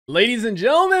Ladies and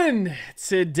gentlemen,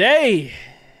 today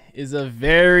is a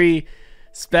very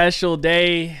special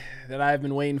day that I've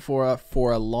been waiting for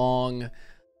a long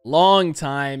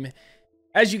time.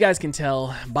 As you guys can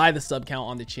tell by the sub count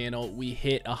on the channel, we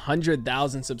hit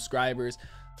 100,000 subscribers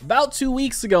about 2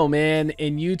 weeks ago, man,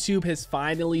 and YouTube has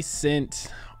finally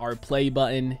sent our play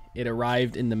button. It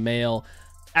arrived in the mail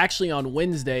actually on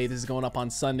Wednesday. This is going up on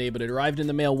Sunday, but it arrived in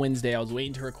the mail Wednesday. I was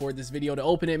waiting to record this video to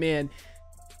open it, man.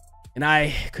 And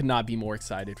I could not be more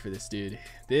excited for this, dude.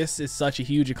 This is such a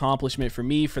huge accomplishment for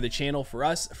me, for the channel, for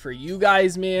us, for you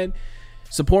guys, man.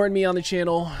 Supporting me on the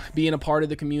channel, being a part of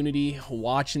the community,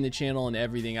 watching the channel and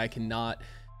everything. I cannot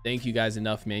thank you guys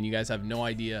enough, man. You guys have no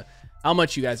idea how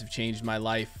much you guys have changed my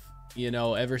life. You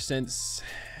know, ever since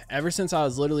I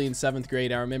was literally in 7th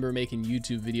grade, I remember making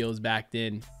YouTube videos back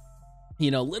then. You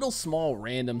know, little small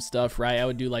random stuff, right? I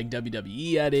would do like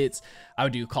WWE edits. I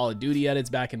would do Call of Duty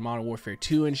edits back in Modern Warfare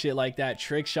 2 and shit like that,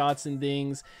 trick shots and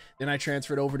things. Then I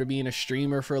transferred over to being a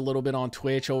streamer for a little bit on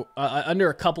Twitch under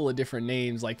a couple of different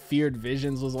names, like Feared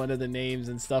Visions was one of the names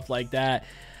and stuff like that.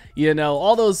 You know,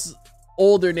 all those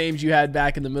older names you had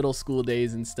back in the middle school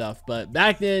days and stuff. But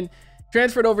back then,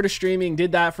 transferred over to streaming,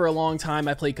 did that for a long time.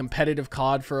 I played competitive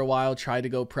COD for a while, tried to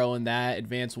go pro in that.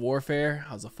 Advanced Warfare,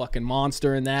 I was a fucking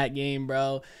monster in that game,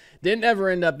 bro. Didn't ever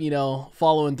end up, you know,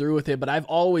 following through with it, but I've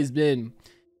always been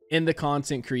in the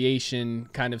content creation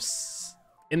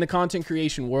in the content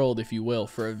creation world, if you will,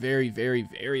 for a very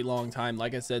long time.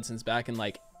 Like I said, since back in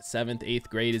like 7th, 8th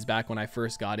grade is back when I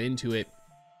first got into it.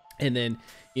 And then,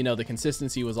 you know, the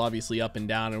consistency was obviously up and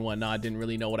down and whatnot. Didn't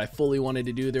really know what I fully wanted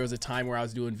to do. There was a time where I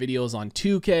was doing videos on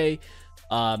 2K.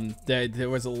 There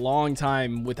was a long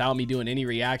time without me doing any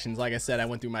reactions. Like I said, I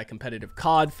went through my competitive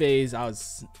COD phase. I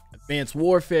was Advanced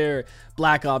Warfare,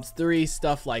 Black Ops 3,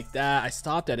 stuff like that. I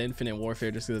stopped at Infinite Warfare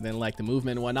just because I didn't like the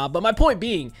movement and whatnot. But my point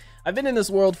being, I've been in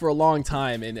this world for a long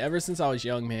time. And ever since I was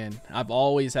young, man, I've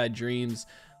always had dreams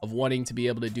of wanting to be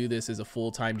able to do this as a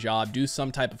full-time job, do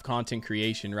some type of content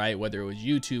creation, right? Whether it was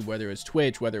YouTube, whether it was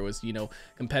Twitch, whether it was, you know,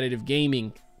 competitive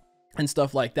gaming and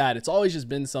stuff like that. It's always just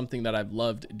been something that I've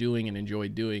loved doing and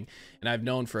enjoyed doing. And I've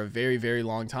known for a very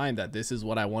long time that this is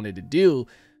what I wanted to do.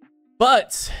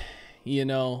 But, you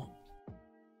know,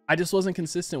 I just wasn't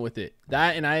consistent with it.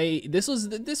 This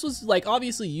was like,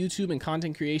 obviously YouTube and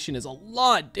content creation is a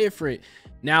lot different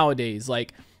nowadays.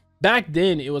 Like, back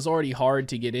then, it was already hard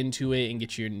to get into it and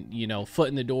get your, you know, foot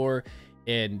in the door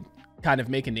and kind of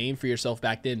make a name for yourself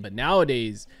back then. But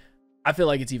nowadays, I feel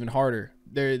like it's even harder.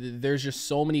 There's just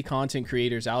so many content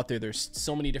creators out there. There's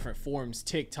so many different forums,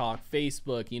 TikTok,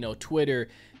 Facebook, you know, Twitter,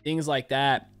 things like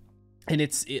that. And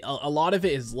a lot of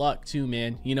it is luck too,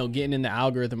 man. You know, getting in the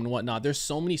algorithm and whatnot. There's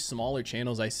so many smaller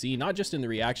channels I see, not just in the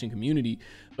reaction community,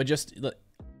 but just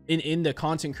in the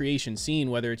content creation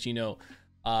scene, whether it's, you know,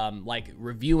 like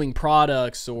reviewing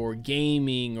products or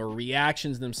gaming or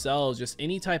reactions themselves, just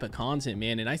any type of content,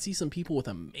 man. And I see some people with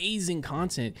amazing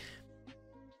content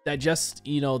that just,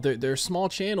 you know, they're a small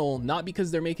channel, not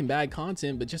because they're making bad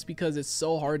content, but just because it's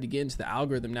so hard to get into the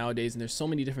algorithm nowadays. And there's so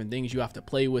many different things you have to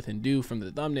play with and do, from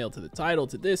the thumbnail to the title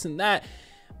to this and that.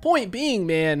 Point being,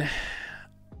 man,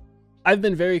 I've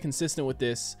been very consistent with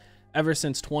this ever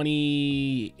since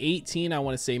 2018. I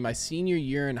want to say my senior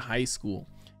year in high school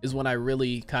is when I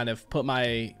really kind of put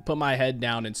my head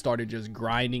down and started just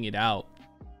grinding it out.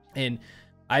 And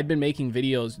I'd been making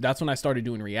videos. That's when I started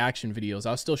doing reaction videos.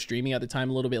 I was still streaming at the time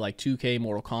a little bit, like 2K,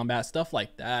 Mortal Kombat, stuff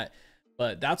like that.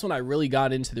 But that's when I really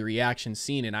got into the reaction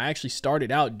scene. And I actually started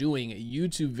out doing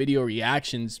YouTube video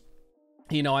reactions.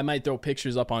 You know, I might throw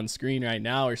pictures up on screen right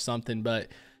now or something, but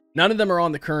none of them are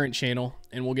on the current channel.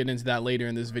 And we'll get into that later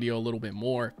in this video a little bit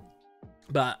more.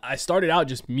 But I started out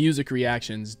just music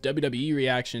reactions, WWE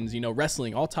reactions, you know,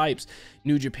 wrestling, all types,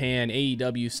 New Japan,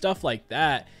 AEW, stuff like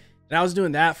that. And I was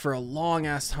doing that for a long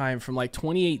ass time, from like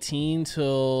 2018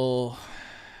 till,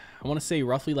 I want to say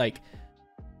roughly like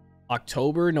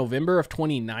October, November of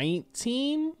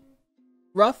 2019,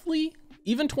 roughly.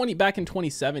 Even back in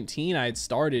 2017, I had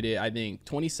started it. I think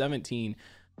 2017,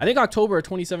 I think October of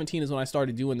 2017 is when I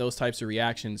started doing those types of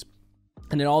reactions.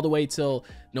 And then all the way till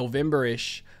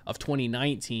November-ish of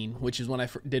 2019, which is when I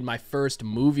did my first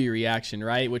movie reaction,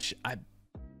 right? Which I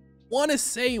want to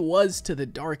say was to The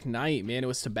Dark Knight, man. It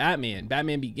was to Batman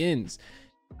Begins.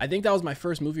 I think that was my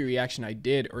first movie reaction I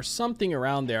did, or something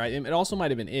around there. It also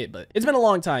might have been it, but it's been a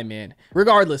long time, man.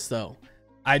 Regardless though,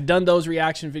 I'd done those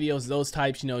reaction videos, those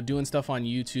types, you know, doing stuff on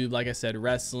YouTube, like I said,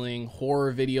 wrestling,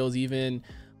 horror videos even,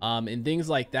 and things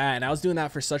like that. And I was doing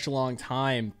that for such a long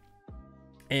time.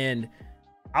 And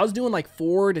I was doing like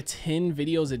 4 to 10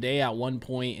 videos a day at one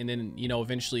point, and then, you know,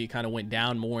 eventually it kind of went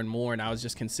down more and more, and I was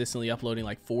just consistently uploading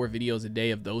like 4 videos a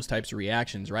day of those types of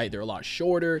reactions, right? They're a lot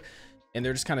shorter, and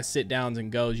they're just kind of sit downs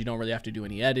and goes. You don't really have to do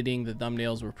any editing. The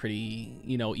thumbnails were pretty,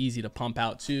 you know, easy to pump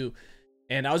out too.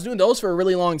 And I was doing those for a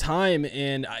really long time.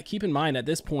 And keep in mind, at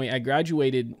this point, I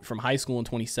graduated from high school in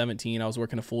 2017. I was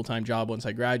working a full-time job once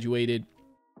I graduated.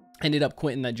 Ended up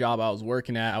quitting that job I was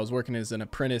working at. I was working as an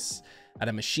apprentice at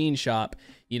a machine shop,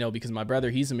 you know, because my brother,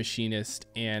 he's a machinist,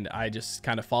 and I just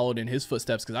kind of followed in his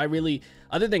footsteps, because I really,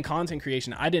 other than content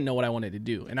creation, I didn't know what I wanted to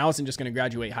do. And I wasn't just going to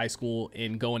graduate high school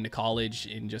and go into college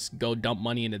and just go dump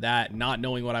money into that, not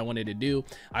knowing what I wanted to do.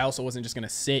 I also wasn't just going to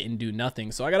sit and do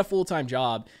nothing. So I got a full-time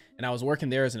job, and I was working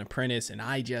there as an apprentice, and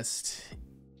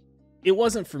it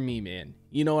wasn't for me, man.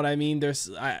 You know what I mean? There's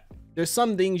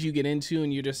some things you get into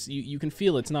and you can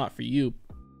feel it's not for you.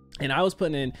 And I was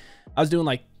doing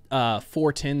like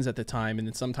 4 tens at the time, and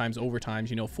then sometimes overtimes,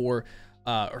 you know, 4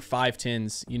 or 5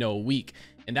 tens, you know, a week.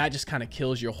 And that just kind of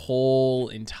kills your whole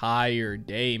entire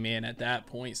day, man, at that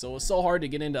point. So it was so hard to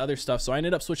get into other stuff. So I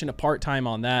ended up switching to part-time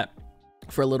on that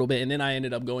for a little bit. And then I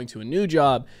ended up going to a new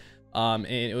job. And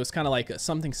it was kind of like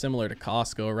something similar to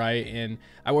Costco, right? And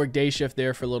I worked day shift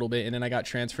there for a little bit, and then I got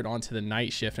transferred onto the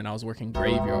night shift, and I was working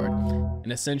graveyard.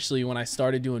 And essentially, when I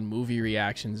started doing movie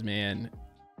reactions, man,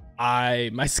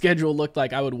 my schedule looked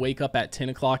like I would wake up at 10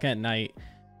 o'clock at night.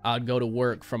 I'd go to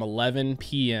work from 11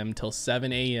 p.m. till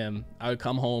 7 a.m. I would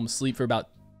come home, sleep for about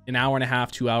an hour and a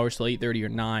half, 2 hours till 8:30 or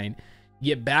 9,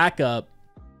 get back up,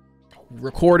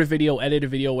 record a video, edit a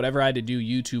video, whatever I had to do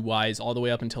YouTube wise, all the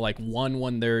way up until like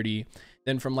 1:30.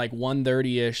 Then from like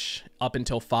 1:30ish up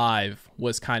until 5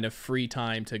 was kind of free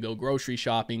time to go grocery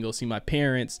shopping, go see my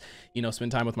parents, you know,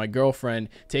 spend time with my girlfriend,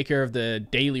 take care of the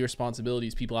daily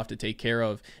responsibilities people have to take care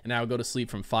of. And I would go to sleep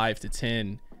from 5 to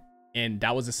 10. And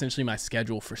that was essentially my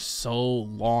schedule for so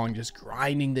long, just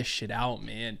grinding this shit out,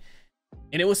 man.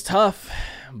 And it was tough,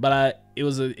 but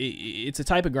it's a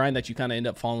type of grind that you kind of end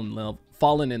up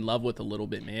falling in love with a little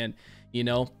bit, man, you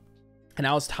know. And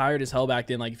I was tired as hell back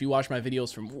then. Like, if you watch my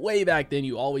videos from way back then,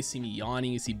 you always see me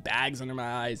yawning, you see bags under my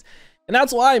eyes, and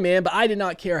that's why, man. But I did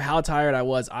not care how tired I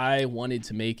was. I wanted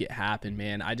to make it happen,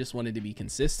 man. I just wanted to be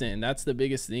consistent, and that's the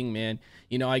biggest thing, man.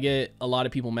 You know, I get a lot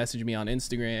of people messaging me on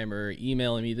Instagram or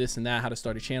emailing me this and that, how to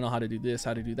start a channel, how to do this,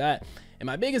 how to do that. And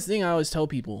my biggest thing, I always tell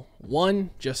people, 1,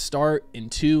 just start, and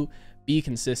 2, be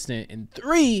consistent, and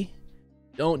 3,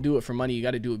 don't do it for money. You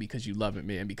got to do it because you love it,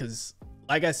 man. Because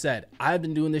like I said, I've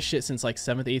been doing this shit since like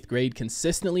 7th, 8th grade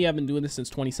consistently. I've been doing this since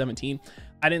 2017.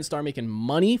 I didn't start making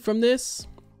money from this,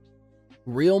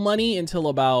 real money, until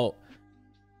about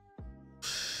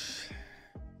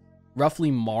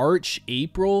roughly March,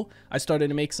 April. I started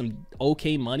to make some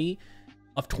okay money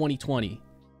of 2020.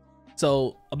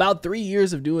 So about 3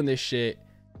 years of doing this shit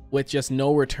with just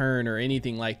no return or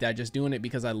anything like that, just doing it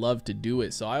because I love to do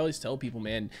it. So I always tell people,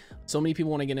 man, so many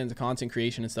people want to get into content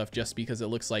creation and stuff just because it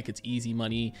looks like it's easy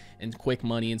money and quick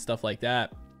money and stuff like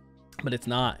that. But it's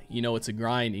not, you know, it's a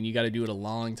grind, and you got to do it a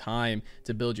long time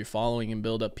to build your following and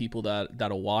build up people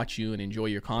that'll watch you and enjoy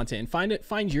your content, and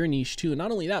find your niche too. And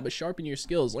not only that, but sharpen your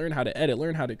skills, learn how to edit,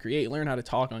 learn how to create, learn how to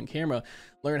talk on camera,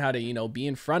 learn how to, you know, be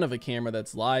in front of a camera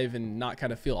that's live and not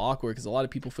kind of feel awkward, because a lot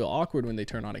of people feel awkward when they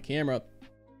turn on a camera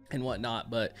and whatnot.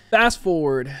 But fast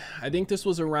forward, I think this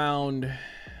was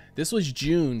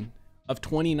June of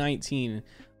 2019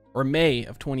 or May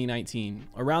of 2019,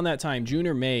 around that time, June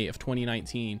or May of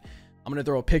 2019. I'm gonna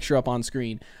throw a picture up on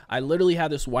screen. I literally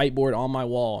had this whiteboard on my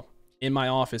wall in my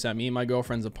office at me and my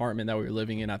girlfriend's apartment that we were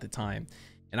living in at the time,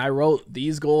 and I wrote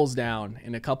these goals down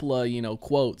in a couple of, you know,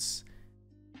 quotes.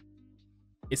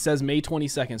 It says May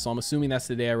 22nd, so I'm assuming that's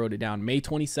the day I wrote it down. May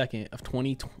 22nd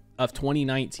of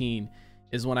 2019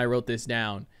 is when I wrote this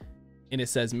down, and it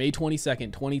says May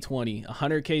 22nd, 2020,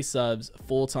 100K subs,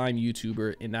 full-time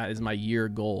YouTuber, and that is my year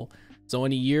goal. So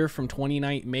in a year from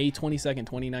May 22nd,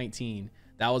 2019,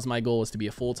 that was my goal, was to be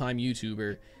a full-time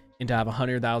YouTuber and to have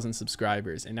 100,000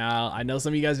 subscribers. And now I know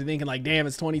some of you guys are thinking like, damn,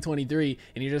 it's 2023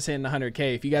 and you're just hitting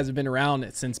 100K. If you guys have been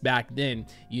around since back then,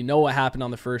 you know what happened on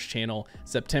the first channel.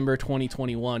 September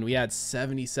 2021, we had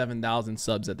 77,000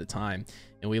 subs at the time,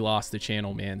 and we lost the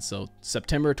channel, man. So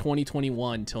September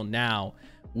 2021 till now,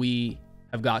 we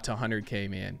have got to 100K,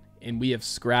 man. And we have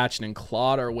scratched and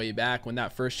clawed our way back. When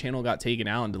that first channel got taken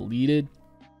out and deleted,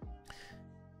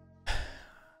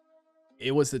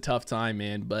 it was a tough time,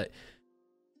 man. But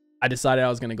I decided I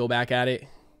was going to go back at it,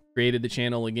 created the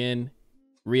channel again,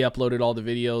 re-uploaded all the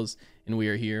videos, and we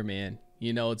are here, man.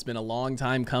 You know, it's been a long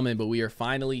time coming, but we are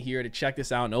finally here to check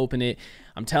this out and open it.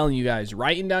 I'm telling you guys,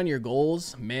 writing down your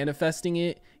goals, manifesting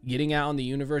it, getting out in the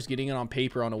universe, getting it on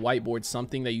paper, on a whiteboard,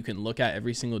 something that you can look at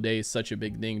every single day is such a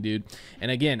big thing, dude. And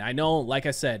again, I know, like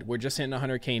I said, we're just hitting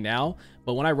 100K now,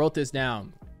 but when I wrote this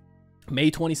down,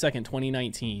 May 22nd,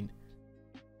 2019,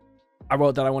 I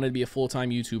wrote that I wanted to be a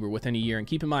full-time YouTuber within a year. And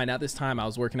keep in mind, at this time, I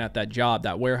was working at that job,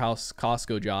 that warehouse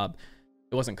Costco job.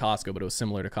 It wasn't Costco, but it was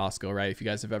similar to Costco, right? If you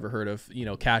guys have ever heard of, you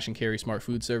know, cash and carry smart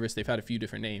food service, they've had a few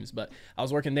different names, but I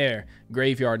was working there,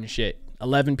 graveyard and shit,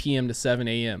 11 p.m. to 7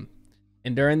 a.m.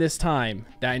 And during this time,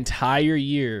 that entire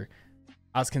year,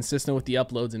 I was consistent with the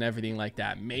uploads and everything like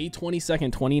that. May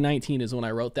 22nd, 2019 is when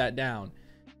I wrote that down.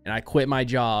 And I quit my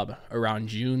job around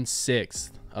June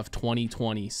 6th of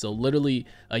 2020. So literally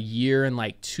a year and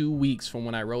like 2 weeks from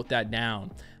when I wrote that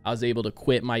down, I was able to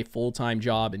quit my full-time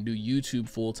job and do YouTube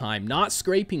full-time, not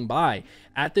scraping by.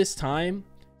 At this time,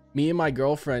 me and my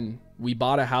girlfriend, we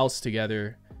bought a house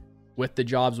together with the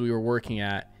jobs we were working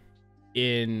at.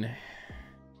 In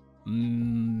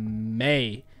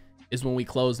May is when we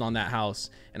closed on that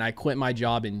house, and I quit my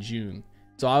job in June.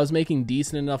 So I was making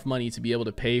decent enough money to be able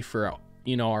to pay for,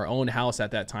 you know, our own house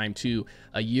at that time too,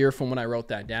 a year from when I wrote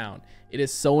that down. It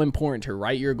is so important to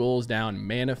write your goals down,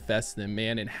 manifest them,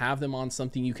 man, and have them on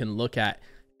something you can look at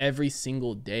every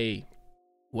single day.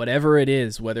 Whatever it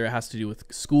is, whether it has to do with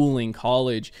schooling,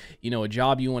 college, you know, a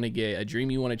job you want to get, a dream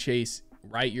you want to chase,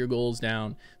 write your goals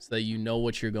down so that you know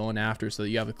what you're going after, so that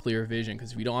you have a clear vision.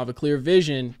 Because if you don't have a clear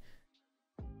vision,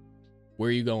 where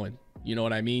are you going? You know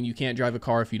what I mean? You can't drive a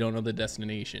car if you don't know the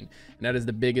destination. And that is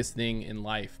the biggest thing in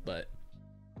life. But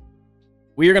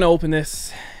we are going to open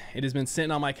this. It has been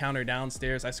sitting on my counter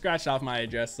downstairs. I scratched off my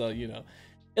address, so, you know,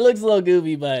 it looks a little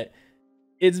goofy, but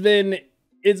it's been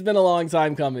a long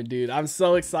time coming, dude. I'm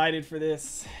so excited for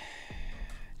this.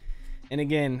 And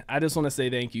again, I just want to say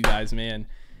thank you guys, man.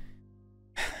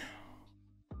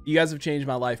 You guys have changed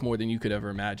my life more than you could ever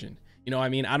imagine. You know what I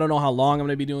mean? I don't know how long I'm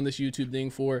going to be doing this YouTube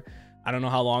thing for. I don't know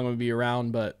how long I'm going to be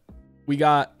around, but we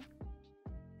got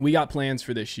plans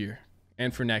for this year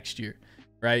and for next year,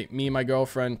 right? Me and my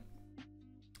girlfriend,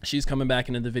 she's coming back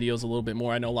into the videos a little bit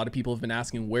more. I know a lot of people have been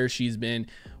asking where she's been,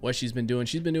 what she's been doing.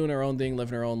 She's been doing her own thing,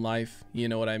 living her own life. You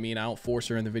know what I mean? I don't force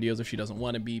her in the videos if she doesn't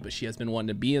want to be, but she has been wanting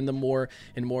to be in them more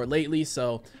and more lately.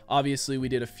 So obviously we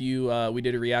did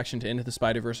a reaction to Into the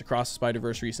Spider-Verse, Across the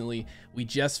Spider-Verse recently. We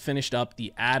just finished up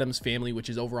the Addams Family, which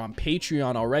is over on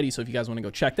Patreon already. So if you guys want to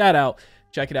go check that out,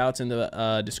 check it out. It's in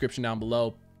the description down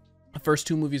below. The first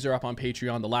 2 movies are up on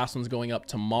Patreon. The last one's going up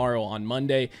tomorrow on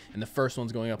Monday, and the first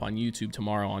one's going up on YouTube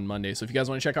tomorrow on Monday. So if you guys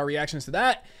want to check out reactions to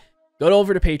that, go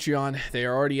over to Patreon. They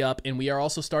are already up, and we are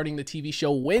also starting the TV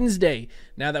show Wednesday.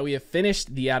 Now that we have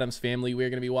finished the Addams Family, we're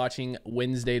going to be watching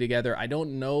Wednesday together. I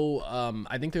don't know.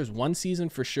 I think there's 1 season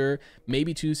for sure,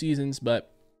 maybe 2 seasons,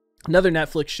 but another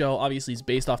Netflix show. Obviously, it's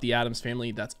based off the Addams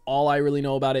Family. That's all I really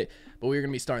know about it, but we're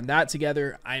going to be starting that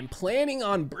together. I'm planning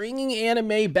on bringing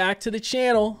anime back to the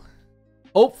channel.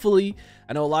 Hopefully.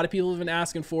 I know a lot of people have been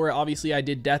asking for it. Obviously, I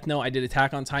did Death Note, I did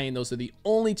Attack on Titan. Those are the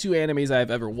only 2 animes I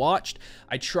have ever watched.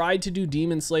 I tried to do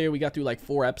Demon Slayer. We got through like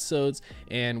 4 episodes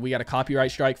and we got a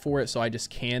copyright strike for it, so I just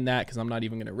canned that because I'm not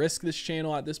even going to risk this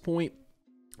channel at this point.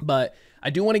 But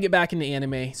I do want to get back into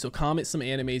anime, so comment some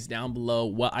animes down below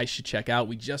what I should check out.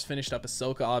 We just finished up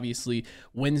Ahsoka, obviously.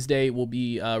 Wednesday will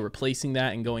be replacing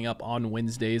that and going up on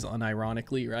Wednesdays,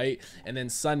 unironically, right? And then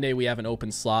Sunday we have an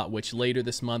open slot, which later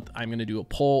this month I'm going to do a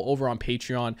poll over on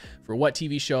Patreon for what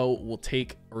TV show will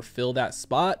take or fill that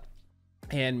spot.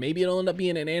 And maybe it'll end up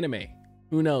being an anime.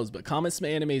 Who knows? But comment some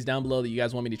animes down below that you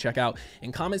guys want me to check out,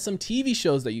 and comment some TV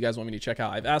shows that you guys want me to check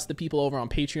out. I've asked the people over on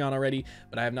Patreon already,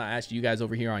 but I have not asked you guys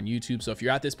over here on YouTube. So if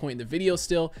you're at this point in the video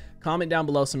still, comment down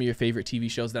below some of your favorite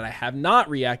TV shows that I have not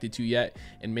reacted to yet,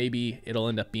 and maybe it'll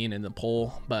end up being in the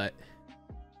poll. But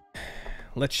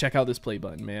let's check out this play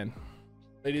button, man.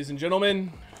 Ladies and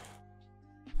gentlemen,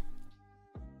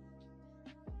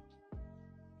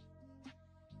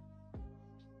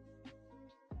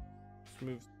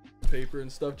 move paper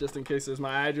and stuff just in case there's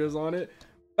my address on it.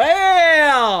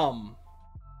 Bam!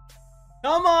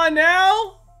 Come on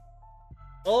now.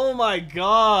 Oh my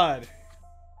god,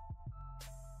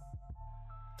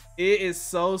 it is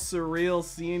so surreal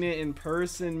seeing it in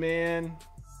person, man.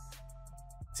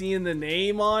 Seeing the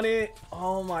name on it,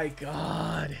 oh my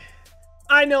god.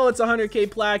 I know it's a 100K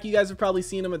plaque, you guys have probably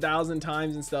seen them 1,000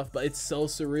 times and stuff, but it's so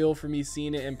surreal for me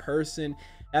seeing it in person,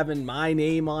 having my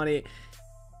name on it.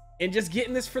 And just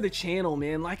getting this for the channel,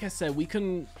 man. Like I said,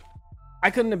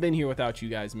 I couldn't have been here without you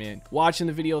guys, man. Watching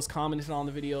the videos, commenting on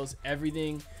the videos,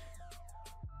 everything.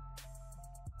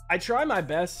 I try my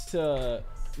best to,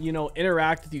 you know,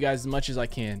 interact with you guys as much as I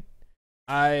can.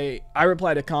 I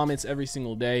reply to comments every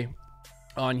single day.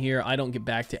 on here. I don't get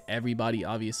back to everybody,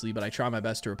 obviously, but I try my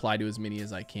best to reply to as many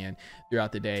as I can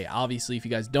throughout the day. Obviously, if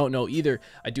you guys don't know either,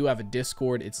 I do have a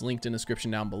Discord. It's linked in the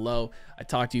description down below. I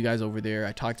talk to you guys over there.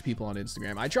 I talk to people on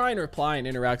Instagram. I try and reply and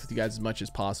interact with you guys as much as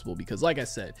possible, because like I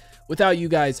said, without you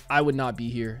guys, I would not be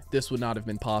here. This would not have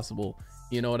been possible.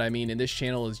 You know what I mean? And this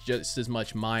channel is just as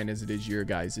much mine as it is your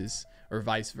guys's, or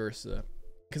vice versa,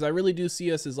 because I really do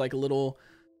see us as like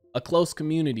a close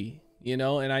community, you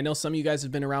know. And I know some of you guys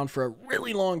have been around for a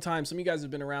really long time. Some of you guys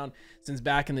have been around since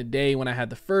back in the day when I had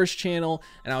the first channel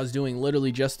and I was doing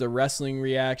literally just the wrestling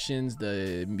reactions,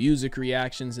 the music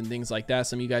reactions and things like that.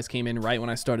 Some of you guys came in right when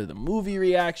I started the movie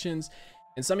reactions,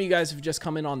 and some of you guys have just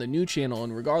come in on the new channel.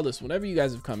 And regardless, whenever you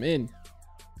guys have come in,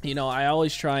 you know, I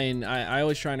always try and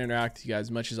interact with you guys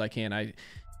as much as I can.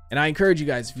 And I encourage you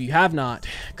guys, if you have not,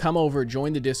 come over,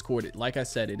 join the Discord. Like I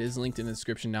said, it is linked in the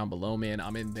description down below, man.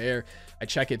 I'm in there. I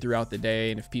check it throughout the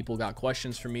day. And if people got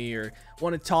questions for me or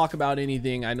want to talk about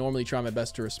anything, I normally try my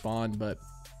best to respond. But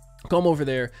come over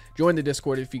there, join the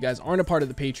Discord. If you guys aren't a part of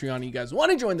the Patreon, you guys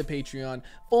want to join the Patreon,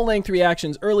 full-length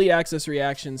reactions, early access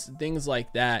reactions, things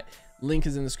like that. Link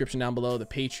is in the description down below. The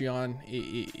Patreon,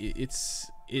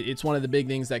 it's one of the big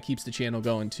things that keeps the channel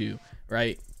going too,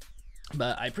 right?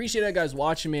 But I appreciate you guys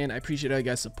watching, man. I appreciate you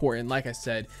guys supporting. Like I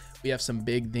said, we have some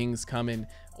big things coming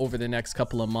over the next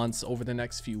couple of months, over the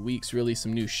next few weeks. Really,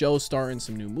 some new shows starting,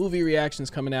 some new movie reactions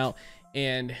coming out,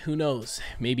 and who knows,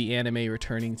 maybe anime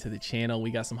returning to the channel.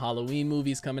 We got some Halloween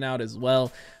movies coming out as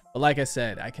well. But like I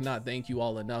said, I cannot thank you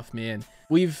all enough, man.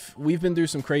 We've been through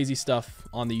some crazy stuff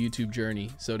on the YouTube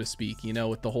journey, so to speak, you know,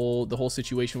 with the whole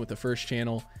situation with the first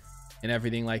channel and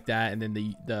everything like that, and then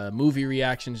the movie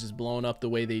reactions just blowing up the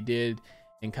way they did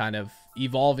and kind of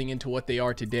evolving into what they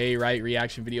are today, right?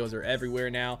 Reaction videos are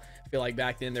everywhere now. I feel like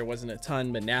back then there wasn't a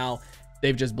ton, but now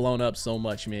they've just blown up so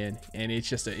much, man. And it's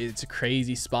just it's a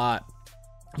crazy spot.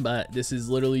 But this is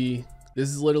literally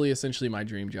essentially my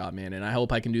dream job, man, and I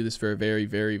hope I can do this for a very,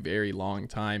 very, very long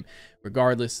time.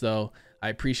 Regardless, though, I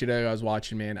appreciate you guys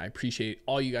watching, man. I appreciate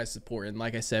all you guys supporting.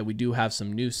 Like I said, we do have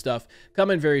some new stuff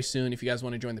coming very soon. If you guys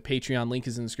want to join the Patreon, link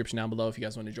is in the description down below. If you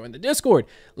guys want to join the Discord,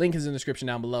 link is in the description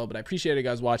down below. But I appreciate you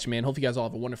guys watching, man. Hope you guys all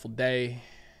have a wonderful day.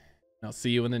 I'll see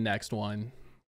you in the next one.